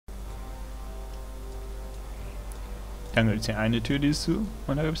Dann gibt es hier eine Tür, die ist zu.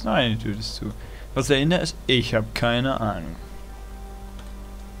 Und da gibt es noch eine Tür, die ist zu. Was dahinter ist, ich habe keine Ahnung.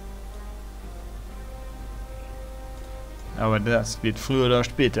 Aber das wird früher oder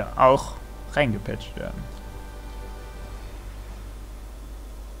später auch reingepatcht werden.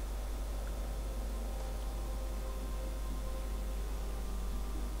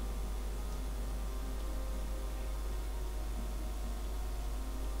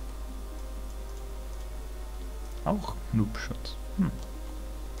 Auch Noobschutz.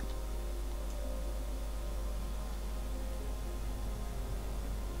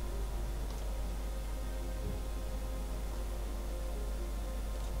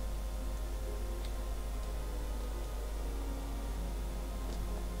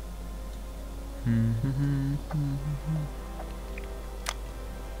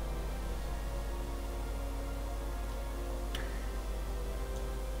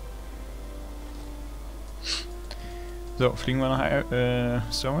 So, fliegen wir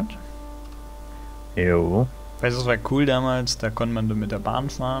nach Stormwind? Jo. Weißt du, das war cool damals, da konnte man mit der Bahn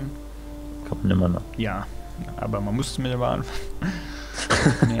fahren. Kommt nimmer noch. Ja, aber man musste mit der Bahn fahren.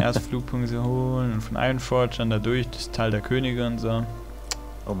 Den ersten Flugpunkt so holen und von Ironforge dann da durch, das Tal der Könige und so.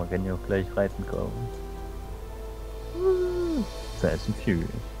 Oh, man kann ja auch gleich reiten kaufen. Fast and Furious.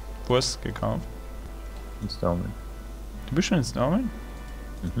 Wo hast du gekauft? Installment. Du bist schon in Stormwind?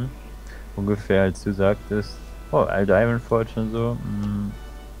 Mhm. Ungefähr als du sagtest, oh, alte Ironforge und so,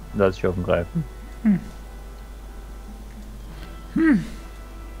 lass ich auf den Greifen.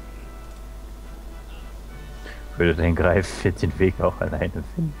 Würde dein Greif jetzt den Weg auch alleine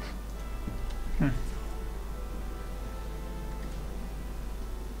finden?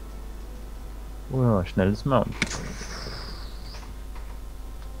 Oh ja, schnelles Mount.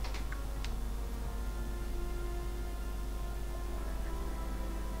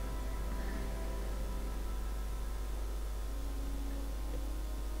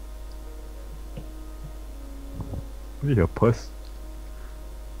 Wieder Post.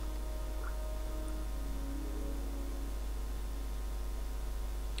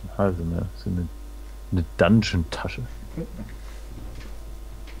 Also so eine Dungeon-Tasche.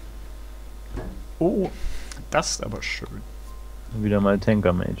 Oh, das ist aber schön. Wieder mal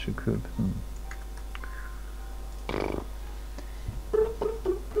Tanker Mage equipped.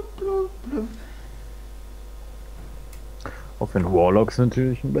 Auch wenn Warlocks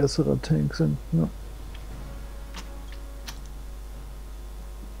natürlich ein besserer Tank sind. Ja.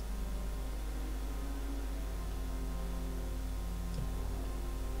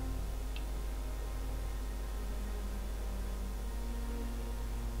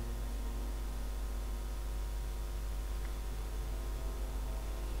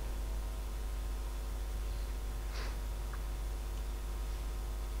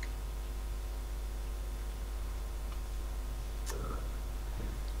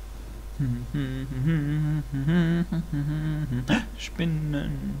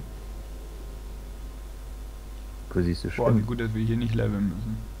 Spinnen. Wo siehst du Boah, wie Spinnen? gut, dass wir hier nicht leveln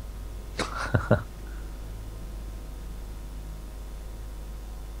müssen.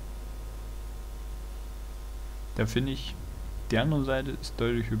 Da finde ich, die andere Seite ist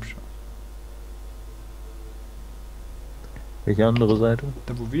deutlich hübscher. Welche andere Seite?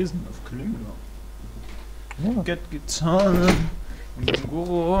 Da wo wir sind, auf Klinga. Ja. Get Gitarre und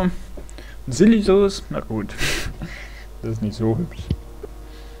Goro und Sillisos. Na gut. Das ist nicht so hübsch.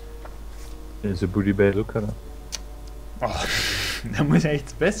 Ist der Booty Bay so kacke? Oh, da muss ich echt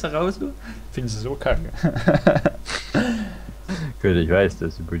das Beste raussuchen. Findest du so kacke. Gut, ich weiß,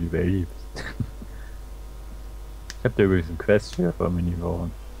 dass du Booty Bay liebst. Ich hab da übrigens einen Quest hier vor mir nie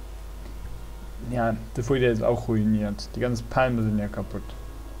brauchen. Ja, der wurde jetzt auch ruiniert. Die ganzen Palmen sind ja kaputt.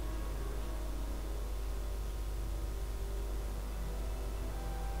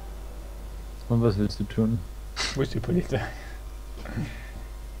 Und was willst du tun? Wo ist die Polizei?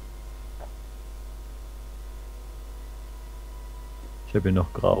 Ich habe hier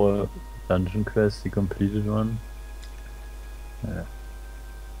noch graue Dungeon Quests, die completed waren. Ja.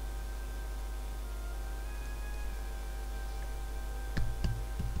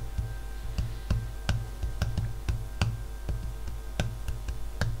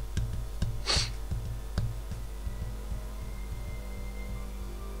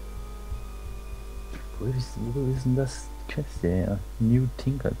 Wo ist denn das Quest her? New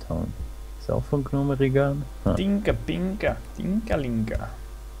Tinkertown. Ist auch von Gnome Regan? Ah, Dinka, Pinka, Dinka, Linka.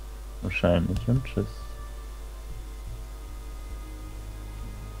 wahrscheinlich. Und tschüss.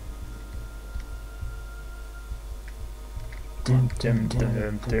 Dim, dim,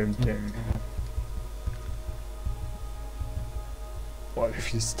 dim, dim, dim. Boah, wie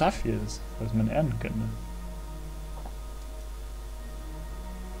viel Stuff hier ist, was man ernten könnte.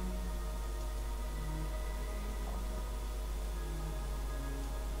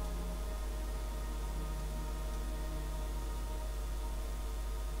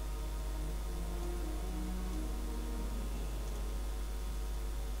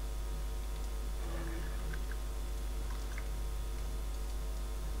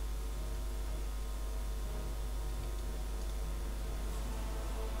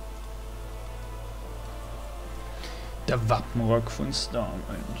 Der Wappenrock von Star,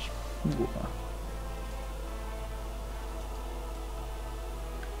 Mensch. Boah.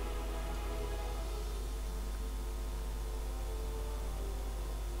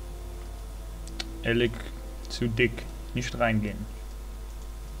 Alec zu dick. Nicht reingehen.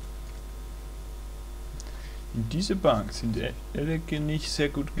 In diese Bank sind Alec nicht sehr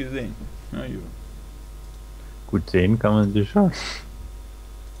gut gesehen. Na jo. Gut sehen kann man sich schon.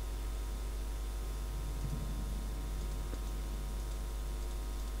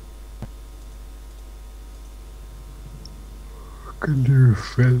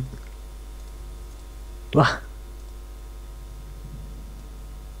 Glühfeld.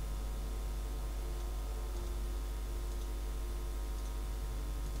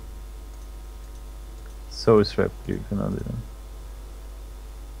 Soul Strap, genau.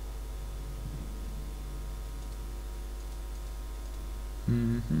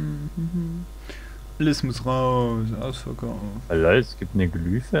 Alles muss raus, ausverkauft. Alter, es gibt eine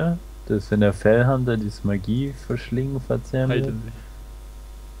Glyphe, das in der Fellhunter dieses Magie verschlingen verzerrt.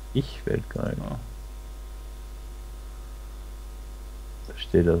 Ich werd geil. Ja. Da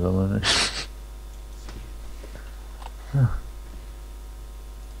steht das aber nicht. Ja,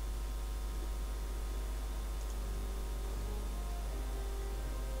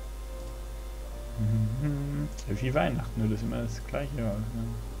 wie Weihnachten, nur das ist immer das gleiche. Ja.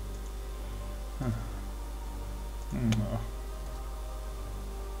 Ja.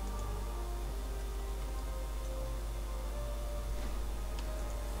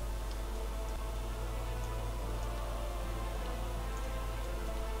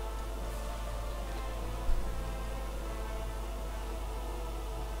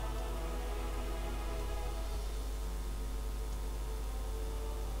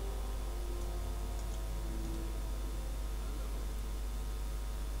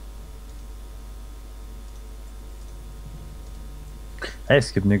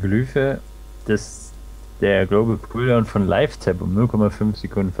 Es gibt eine Glyphe, dass der Global Cooldown von Live-Tap um 0,5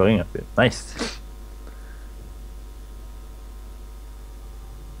 Sekunden verringert wird. Nice!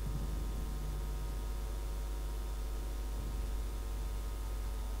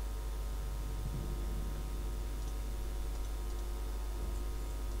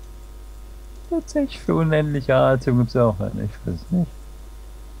 Tatsächlich für unendliche Atem gibt es auch eine, ich weiß nicht.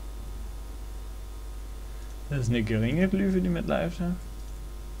 Das ist eine geringe Glyphe, die mit live ist.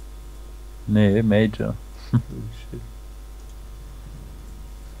 Nee, Major. Oh, shit.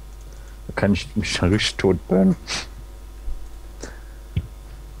 Da kann ich mich schon richtig tot burnen.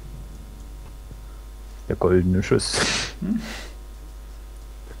 Der goldene Schuss.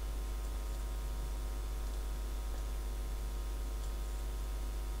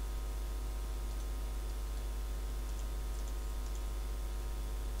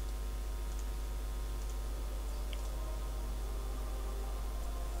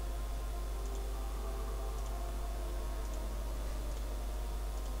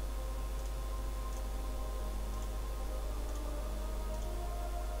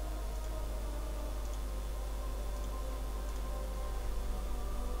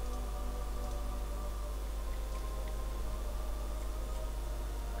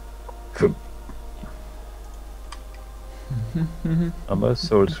 Aber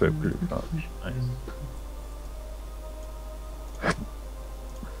Soul Strap Glyph habe ich. Nice.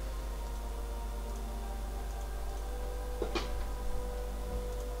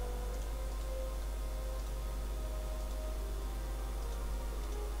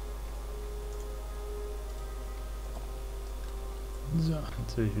 So,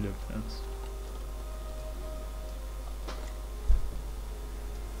 jetzt will ich wieder Platz.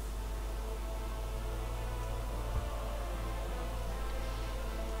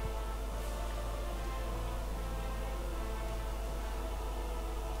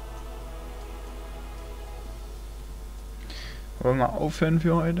 Wollen wir mal aufhören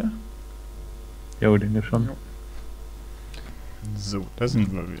für heute? Ja, denke schon. Jo. So, da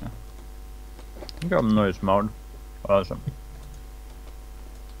sind wir wieder. Ich habe ein neues Mount. Also.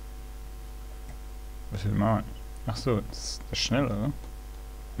 Was will man? Ach so, das ist schneller.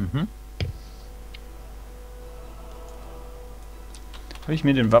 Mhm. Habe ich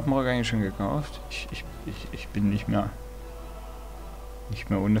mir den Wappenrock eigentlich schon gekauft? Ich bin nicht mehr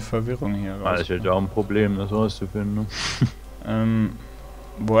ohne Verwirrung hier raus. Das ist jetzt auch ein Problem, das rauszufinden. Ne?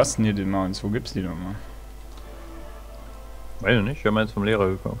 Wo hast denn hier den Mounts? Wo gibt's die nochmal? Weiß ich nicht, ich habe meins vom Lehrer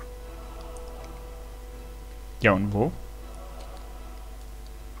gekauft. Ja, und wo?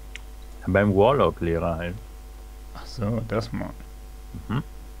 Beim Warlock-Lehrer halt. Ach so, das mal. Mhm.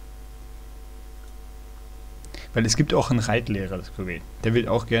 Weil es gibt auch einen Reitlehrer, das Scooby. Der wird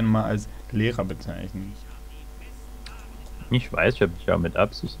auch gerne mal als Lehrer bezeichnen. Ich weiß, ich habe dich ja mit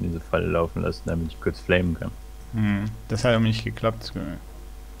Absicht in diese Falle laufen lassen, damit ich kurz flamen kann. Das hat aber nicht geklappt.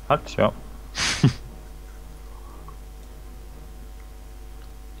 Hat, ja.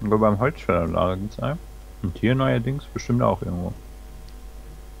 Aber beim Holzfällerlager gibt's einen. Und hier neuerdings bestimmt auch irgendwo.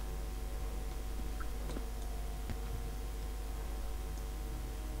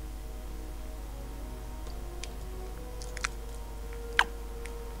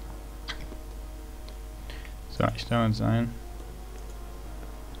 So, ich da uns ein.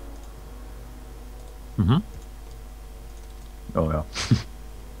 Mhm. Oh ja.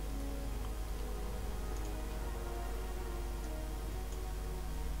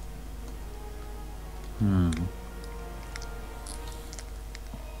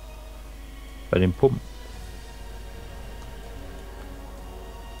 Bei den Puppen.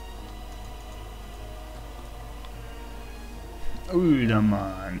 Alter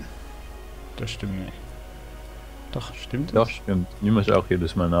Mann. Das stimmt nicht. Doch, stimmt Doch, das? stimmt. Ich muss auch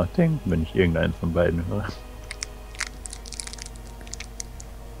jedes Mal nachdenken, wenn ich irgendeinen von beiden höre.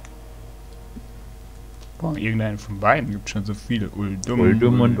 Boah, irgendeinen von beiden gibt schon so viele. Uldum,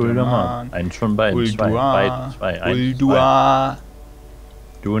 Uldum und Uldaman. Eins von beiden. Uldua, Zwei. Uldua,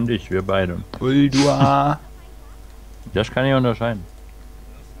 Du und ich, wir beide. Uldua. Das kann ich unterscheiden.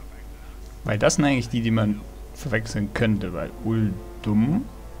 Weil das sind eigentlich die man verwechseln könnte, weil Uldum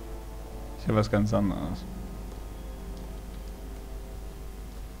ist ja was ganz anderes.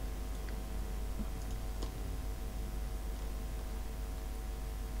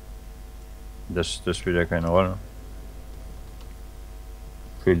 Das spielt ja keine Rolle.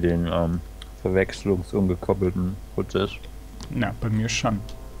 Für den verwechslungsungekoppelten Prozess. Na, bei mir schon.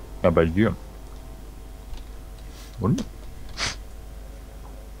 Ja, bei dir. Und?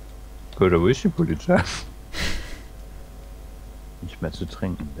 Gut, wo ist die Polizei? Nicht mehr zu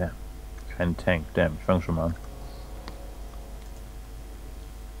trinken, damn. Kein Tank, damn. Ich fang schon mal an.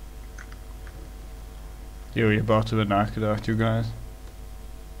 Jo, ihr habt auch drüber nachgedacht, you guys.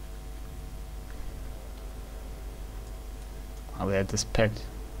 Aber er hat das Pad.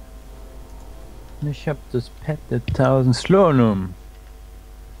 Ich hab das Pad der 1000 Slonum.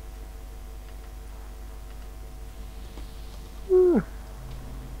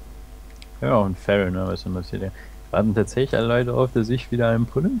 Ja, und Farron, ne? Was passiert ja? Warten tatsächlich alle Leute auf, dass ich wieder einen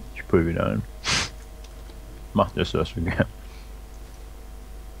pulle? Ich pull wieder einen. Macht das was für gern.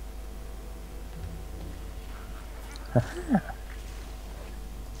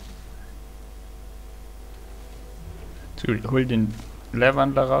 Hol den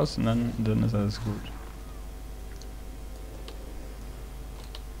Leerwandler raus und dann ist alles gut.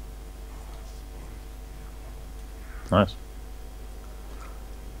 Nice.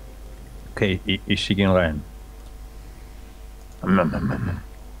 Okay, ich schicke ihn rein.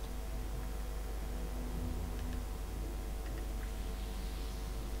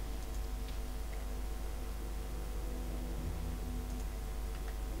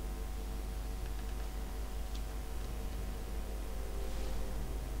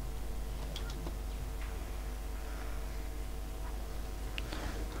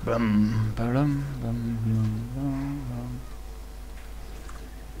 Bam, badam, bam, bam, bam, bam.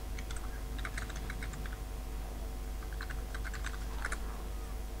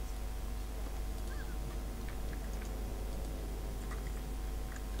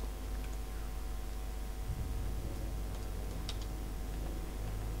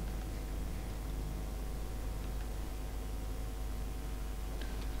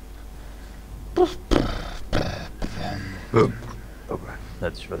 Da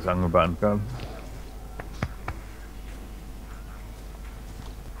hat sich was angebahnt gehabt.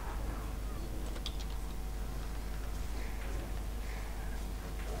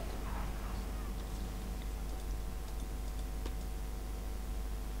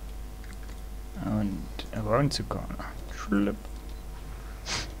 Und around the corner. Schlipp.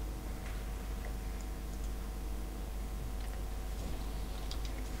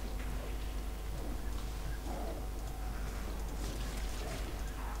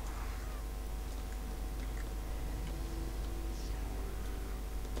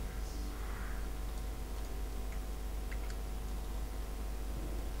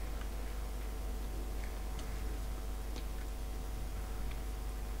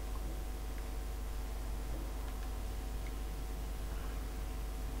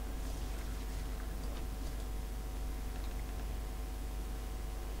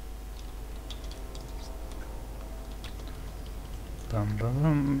 Bam,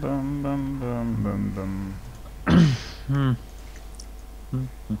 bam, bam, bam, bam, bam, bam.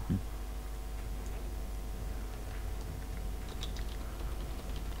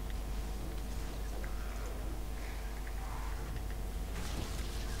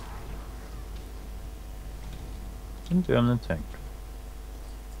 Und wir haben einen Tank.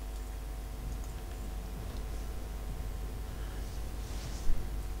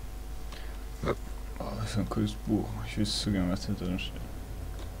 Oh, was für ein cooles Buch. Ich wüsste so gerne, was da drin steht.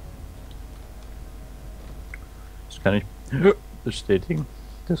 Das kann ich bestätigen.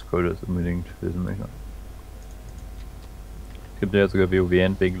 Das Code ist unbedingt wissen möchte. Es gibt ja sogar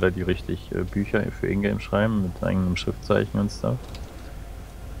WoW-Entwickler, die richtig Bücher für Ingame schreiben mit eigenem Schriftzeichen und Stuff.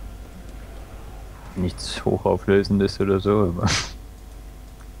 Nichts Hochauflösendes oder so, aber.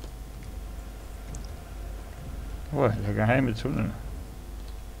 Oh, der geheime Tunnel.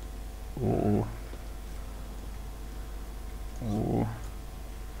 Oh. Oh.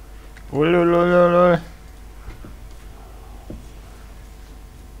 Oh, lolololol.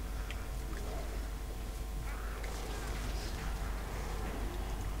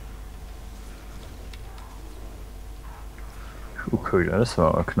 Okay, das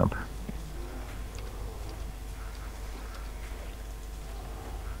war aber knapp.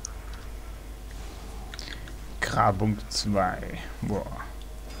 Grabung 2. Boah.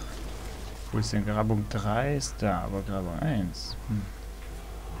 Wo ist denn Grabung 3? Ist da, aber Grabung 1.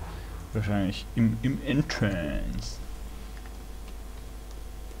 Wahrscheinlich im Entrance.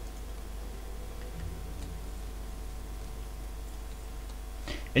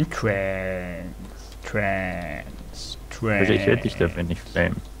 Entrance. Trance. Ich hätte dich dafür nicht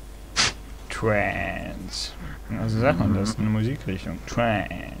flamen. Trance. Also sagt man das, eine Musikrichtung.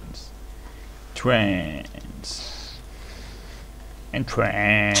 Trance. Trance.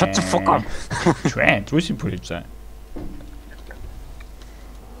 Trance. Shut the fuck up! Trance. Wo ist die Polizei?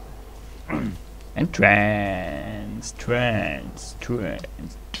 Trance. Trance. Trance.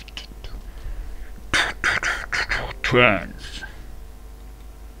 Trance.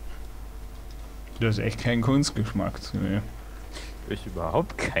 Du hast echt keinen Kunstgeschmack zu mir. Du hast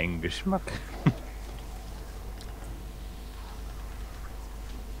überhaupt keinen Geschmack.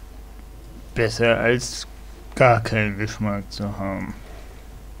 Besser als gar keinen Geschmack zu haben.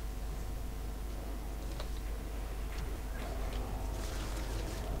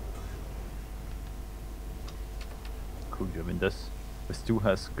 Cool, wenn das, was du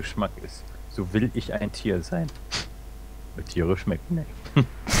hast, Geschmack ist, so will ich ein Tier sein. Und Tiere schmecken nicht.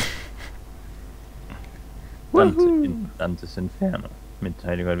 Dantes Inferno mit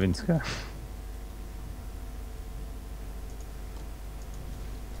Heiliger Winska.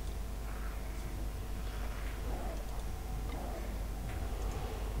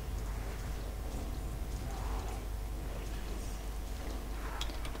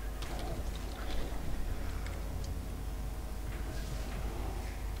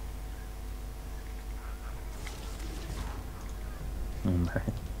 Oh nein.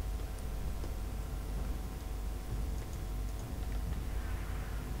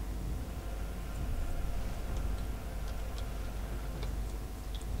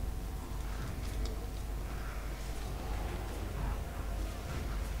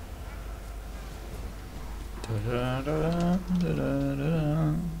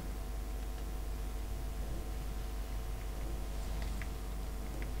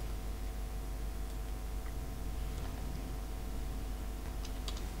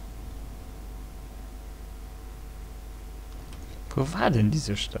 Wo war denn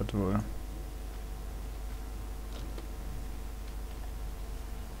diese Stadt wohl?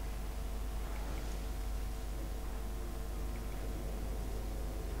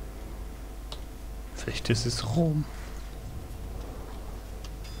 Vielleicht ist es Rom.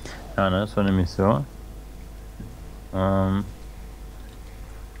 Ja, ne, das war nämlich so. Rom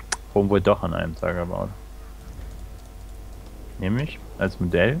wurde doch an einem Tag gebaut. Nämlich als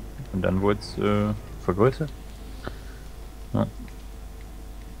Modell und dann wurde es vergrößert. Ja.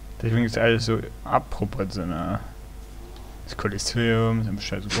 Deswegen ist alles so abproportional. Das Kolosseum ist immer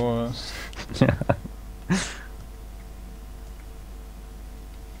scheiße groß. Ja.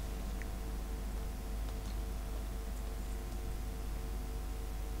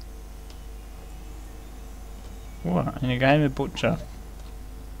 Oh, eine geheime Botschaft.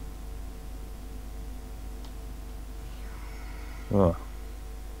 So.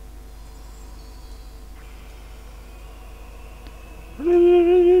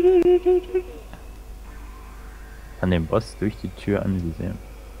 Kann den Boss durch die Tür analysieren.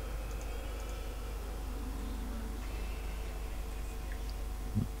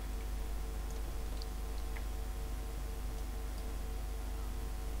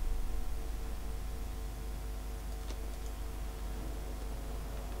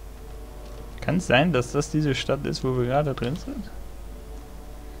 Kann es sein, dass das diese Stadt ist, wo wir gerade drin sind?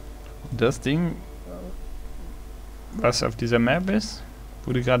 Und das Ding, was auf dieser Map ist,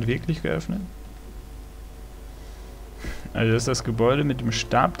 wurde gerade wirklich geöffnet? Also das ist das Gebäude mit dem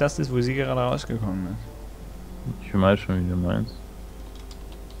Stab, das ist, wo sie gerade rausgekommen ist. Ich weiß schon, wie du meinst.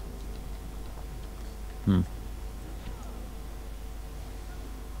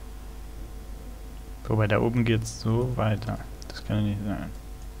 Wobei da oben geht's so weiter. Das kann ja nicht sein.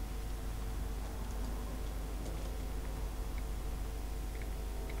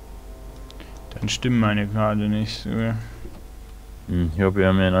 Dann stimmen meine gerade nicht so. Ich glaube, wir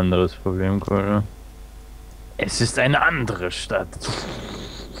haben hier ein anderes Problem, Cousha. Es ist eine andere Stadt.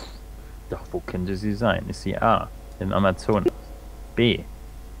 Doch, wo könnte sie sein? Ist sie A, in Amazonas, B,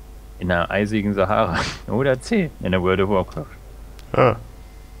 in der eisigen Sahara oder C, in der World of Warcraft? Ah.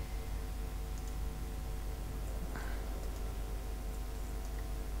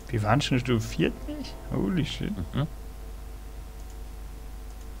 Wir waren schon Stufe 4 nicht? Holy shit.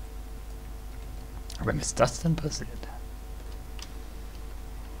 Wann ist das denn passiert?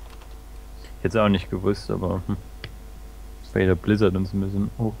 Ich hätte es auch nicht gewusst, aber bei der Blizzard uns ein bisschen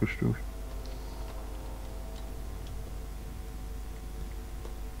hochgestuft.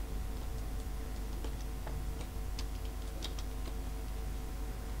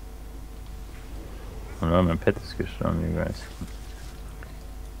 Oder mein Pet ist gestorben, wie weiß.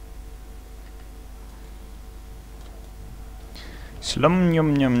 Slum,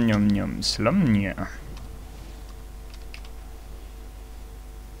 njum, njum, njum, njum, slum, ja.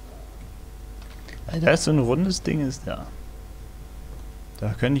 Da ist so ein rundes Ding, ist da.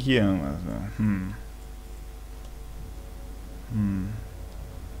 Da könnte ich hier irgendwas sagen.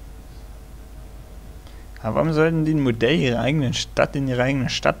 Aber warum sollten die ein Modell ihrer eigenen Stadt in ihre eigene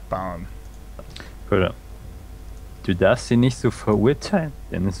Stadt bauen? Oder? Du darfst sie nicht so verurteilen,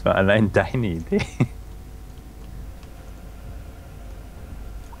 denn es war allein deine Idee.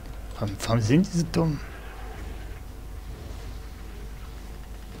 Warum sind die so dumm?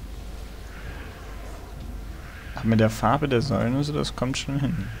 Aber mit der Farbe der Säulen und so, das kommt schon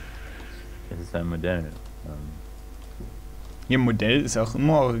hin. Es ist ein Modell. Ihr Modell ist auch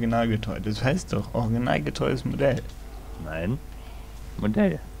immer originalgetreu. Das heißt doch, originalgetreues Modell. Nein,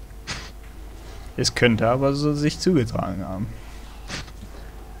 Modell. Es könnte aber so sich zugetragen haben.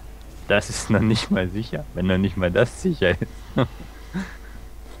 Das ist noch nicht mal sicher, wenn noch nicht mal das sicher ist.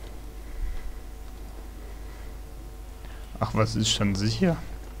 Ach, was ist schon sicher?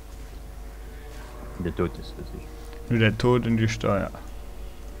 Der Tod ist für sich. Nur der Tod und die Steuer.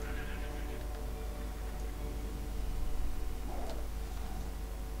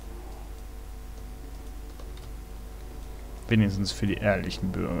 Wenigstens für die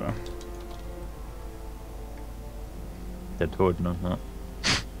ehrlichen Bürger. Der Tod, ne?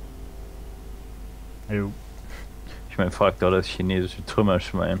 Ja. Jo. Ich meine, fragt doch das chinesische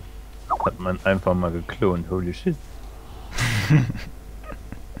Trümmerschwein. Hat man einfach mal geklont, holy shit.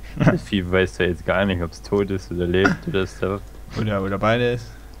 Das Vieh weiß ja jetzt gar nicht, ob es tot ist oder lebt oder so. Oder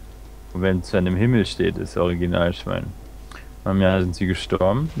beides. Und wenn es an dem Himmel steht, ist Originalschwein. Ja, sind sie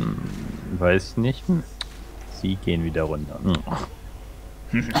gestorben? Weiß ich nicht. Sie gehen wieder runter.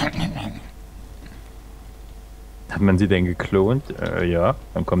 Hat man sie denn geklont? Ja,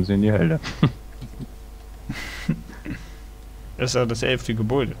 dann kommen sie in die Hölle. Das ist ja das 11.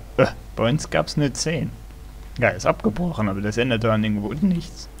 Gebäude. Bei uns gab es eine 10. Ja, ist abgebrochen, aber das ändert doch an den Geboten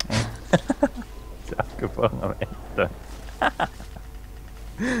nichts. Oh. Ist abgebrochen am Ende.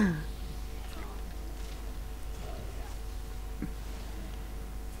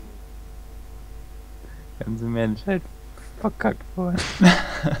 Ganze Menschheit verkackt worden.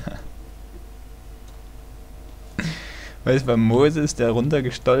 Weißt du, bei Moses, der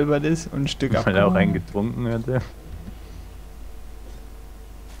runtergestolpert ist und ein Stück Weil er auch einen getrunken hatte.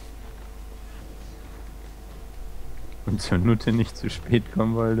 Und zur Nutte nicht zu spät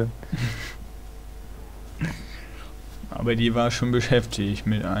kommen wollte. Aber die war schon beschäftigt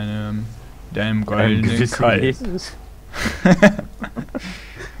mit einem goldenen Kalb.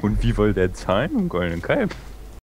 Und wie wollte er zahlen? Einen goldenen Kalb.